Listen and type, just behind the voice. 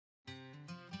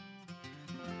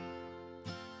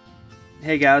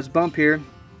Hey guys, Bump here.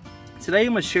 Today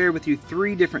I'm going to share with you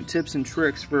 3 different tips and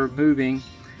tricks for removing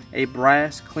a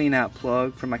brass cleanout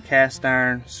plug from a cast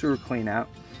iron sewer cleanout.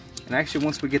 And actually,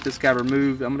 once we get this guy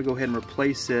removed, I'm going to go ahead and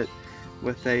replace it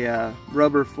with a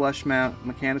rubber flush mount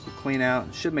mechanical cleanout.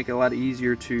 It should make it a lot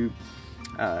easier to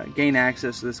gain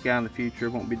access to this guy in the future.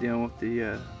 Won't be dealing with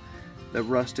the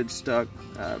rusted stuck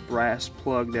brass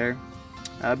plug there.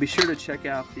 Be sure to check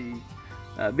out the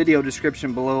video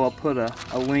description below. I'll put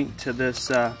a link to this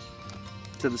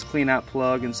cleanout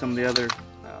plug and some of the other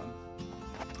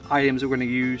items we're going to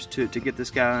use to get this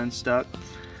guy unstuck.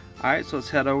 Alright, so let's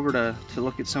head over to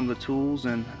look at some of the tools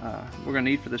and we're going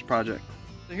to need for this project.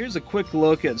 So here's a quick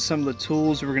look at some of the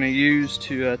tools we're going to use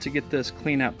to get this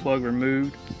cleanout plug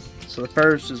removed. So the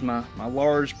first is my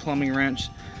large plumbing wrench.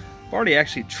 I've already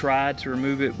actually tried to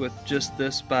remove it with just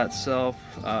this by itself.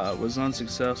 Was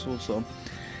unsuccessful, so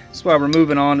that's why we're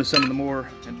moving on to some of the more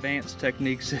advanced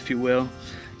techniques, if you will.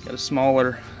 Got a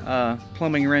smaller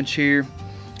plumbing wrench here,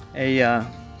 a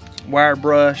wire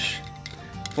brush,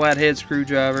 flathead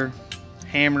screwdriver,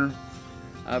 hammer,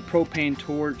 propane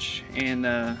torch,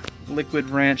 and liquid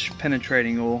wrench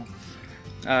penetrating oil.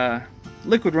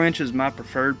 Liquid wrench is my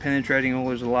preferred penetrating oil.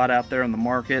 There's a lot out there on the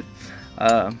market.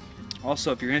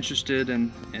 Also, if you're interested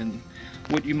in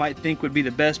what you might think would be the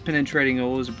best penetrating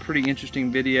oil, is a pretty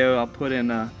interesting video. I'll put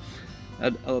in a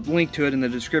link to it in the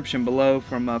description below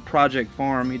from Project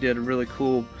Farm. He did a really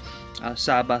cool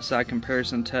side-by-side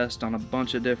comparison test on a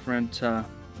bunch of different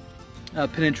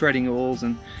penetrating oils,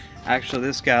 and actually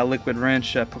this guy, liquid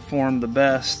wrench, performed the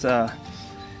best.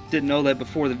 Didn't know that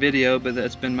before the video, but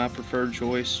that's been my preferred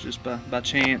choice just by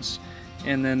chance.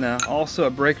 And then also a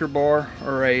breaker bar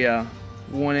or a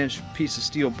 1-inch piece of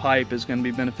steel pipe is going to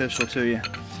be beneficial to you.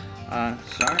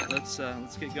 So alright, let's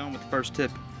get going with the first tip.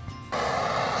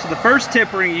 So the first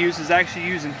tip we're going to use is actually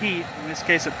using heat, in this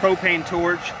case a propane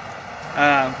torch.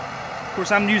 Of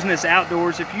course, I'm using this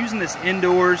outdoors. If you're using this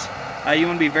indoors, you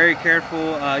want to be very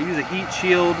careful. Use a heat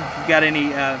shield if you've got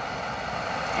any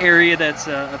area that's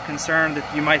of concern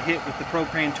that you might hit with the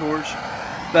propane torch.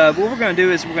 But what we're going to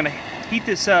do is we're going to heat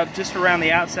this up just around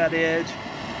the outside edge,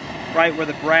 right where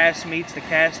the brass meets the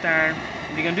cast iron.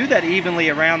 And you're going to do that evenly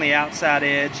around the outside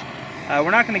edge.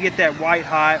 We're not going to get that white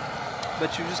hot,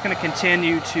 but you're just going to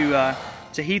continue to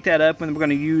heat that up, and we're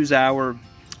going to use our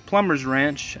plumber's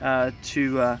wrench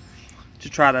to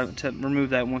try to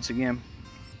remove that once again.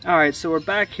 Alright, so we're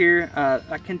back here.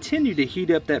 I continue to heat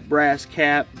up that brass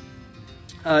cap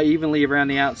evenly around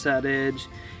the outside edge,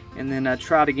 and then I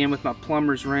tried again with my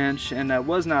plumber's wrench, and I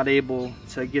was not able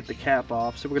to get the cap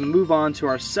off. So we're going to move on to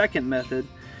our second method,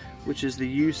 which is the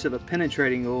use of a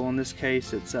penetrating oil. In this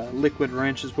case, it's liquid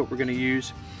wrench is what we're going to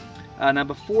use. Now,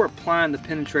 before applying the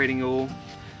penetrating oil,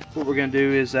 what we're going to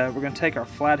do is we're going to take our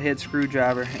flathead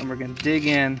screwdriver and we're going to dig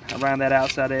in around that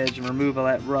outside edge and remove all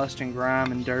that rust and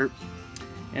grime and dirt.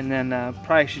 And then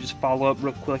probably should just follow up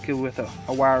real quickly with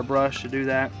a wire brush to do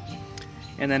that.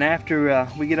 And then after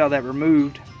we get all that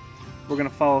removed, we're going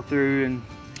to follow through and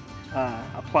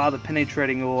apply the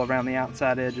penetrating oil around the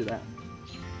outside edge of that.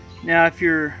 Now, if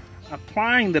you're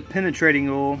applying the penetrating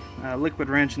oil, liquid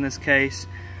wrench in this case,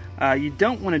 you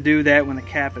don't want to do that when the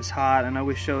cap is hot. I know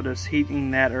we showed us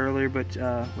heating that earlier, but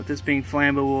with this being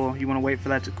flammable, you want to wait for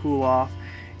that to cool off.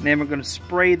 And then we're going to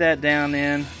spray that down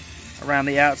in around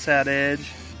the outside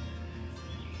edge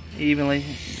evenly.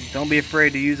 Don't be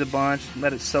afraid to use a bunch.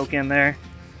 Let it soak in there.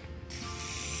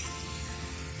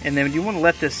 And then you want to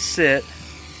let this sit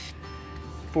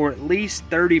for at least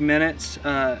 30 minutes.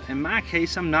 In my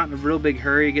case, I'm not in a real big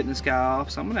hurry getting this guy off,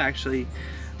 so I'm going to actually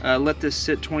let this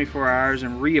sit 24 hours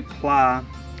and reapply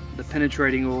the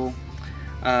penetrating oil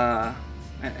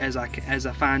as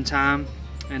I find time,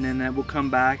 and then we'll come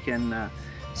back and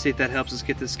see if that helps us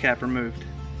get this cap removed.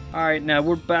 Alright, now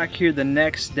we're back here the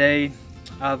next day.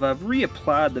 I've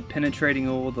reapplied the penetrating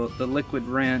oil, the liquid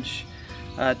wrench,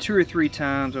 2 or 3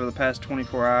 times over the past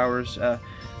 24 hours,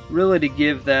 really to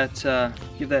give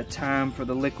that time for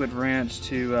the liquid wrench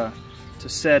to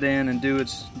set in and do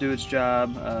its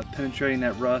job, penetrating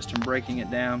that rust and breaking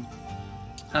it down.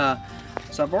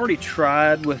 So I've already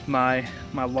tried with my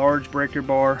large breaker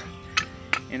bar,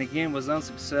 and again was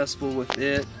unsuccessful with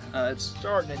it. It's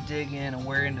starting to dig in and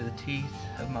wear into the teeth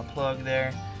of my plug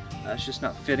there. It's just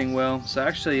not fitting well. So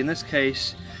actually, in this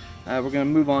case, we're going to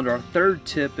move on to our third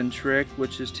tip and trick,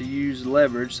 which is to use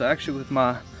leverage. So actually, with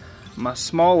my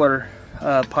smaller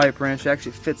pipe wrench, it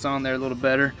actually fits on there a little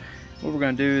better. What we're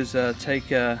going to do is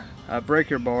take a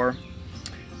breaker bar,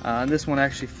 and this one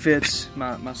actually fits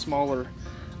my smaller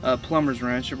plumber's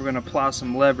wrench, and we're going to apply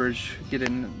some leverage, get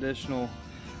an additional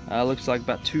Looks like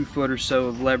about 2 foot or so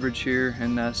of leverage here,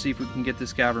 and see if we can get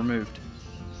this guy removed.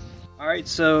 Alright,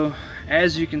 so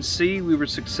as you can see, we were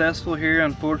successful here.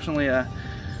 Unfortunately, I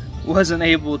wasn't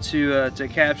able to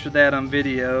capture that on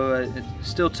video. It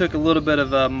still took a little bit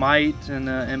of might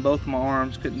in both of my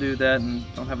arms. Couldn't do that, and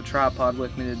don't have a tripod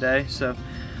with me today. So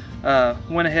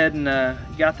went ahead and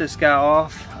got this guy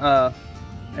off.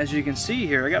 As you can see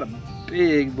here, I got a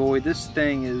big void. This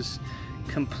thing is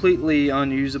completely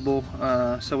unusable.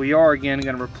 So we are again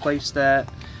going to replace that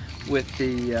with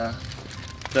the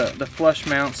flush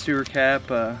mount sewer cap.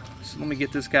 So let me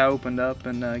get this guy opened up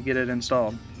and get it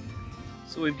installed.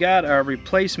 So we've got our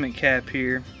replacement cap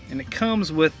here, and it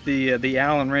comes with the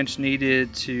Allen wrench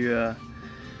needed to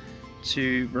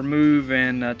remove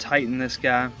and tighten this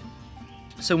guy.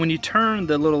 So when you turn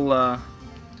the little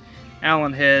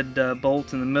Allen head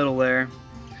bolt in the middle there,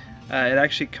 it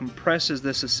actually compresses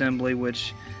this assembly,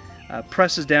 which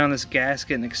presses down this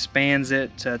gasket and expands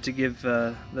it to give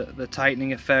the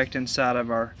tightening effect inside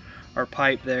of our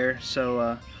pipe there.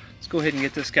 So let's go ahead and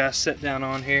get this guy set down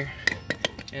on here,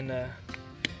 and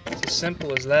it's as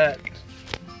simple as that.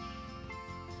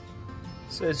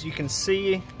 So as you can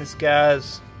see, this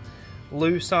guy's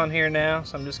loose on here now,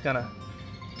 so I'm just gonna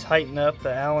tighten up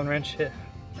the Allen wrench hit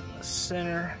in the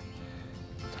center,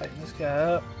 tighten this guy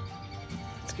up.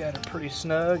 It's got it pretty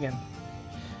snug, and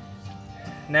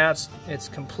now it's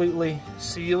completely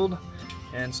sealed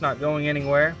and it's not going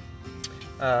anywhere.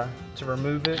 To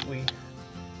remove it, we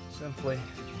simply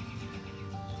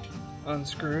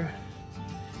unscrew,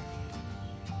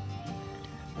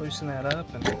 loosen that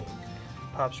up, and it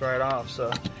pops right off.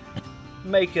 So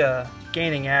make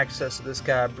gaining access to this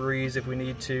guy a breeze if we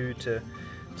need to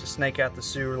snake out the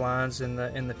sewer lines in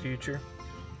the future.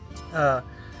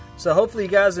 So hopefully you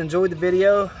guys enjoyed the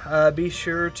video. Be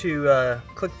sure to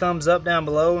click thumbs up down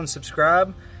below and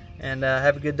subscribe, and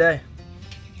have a good day.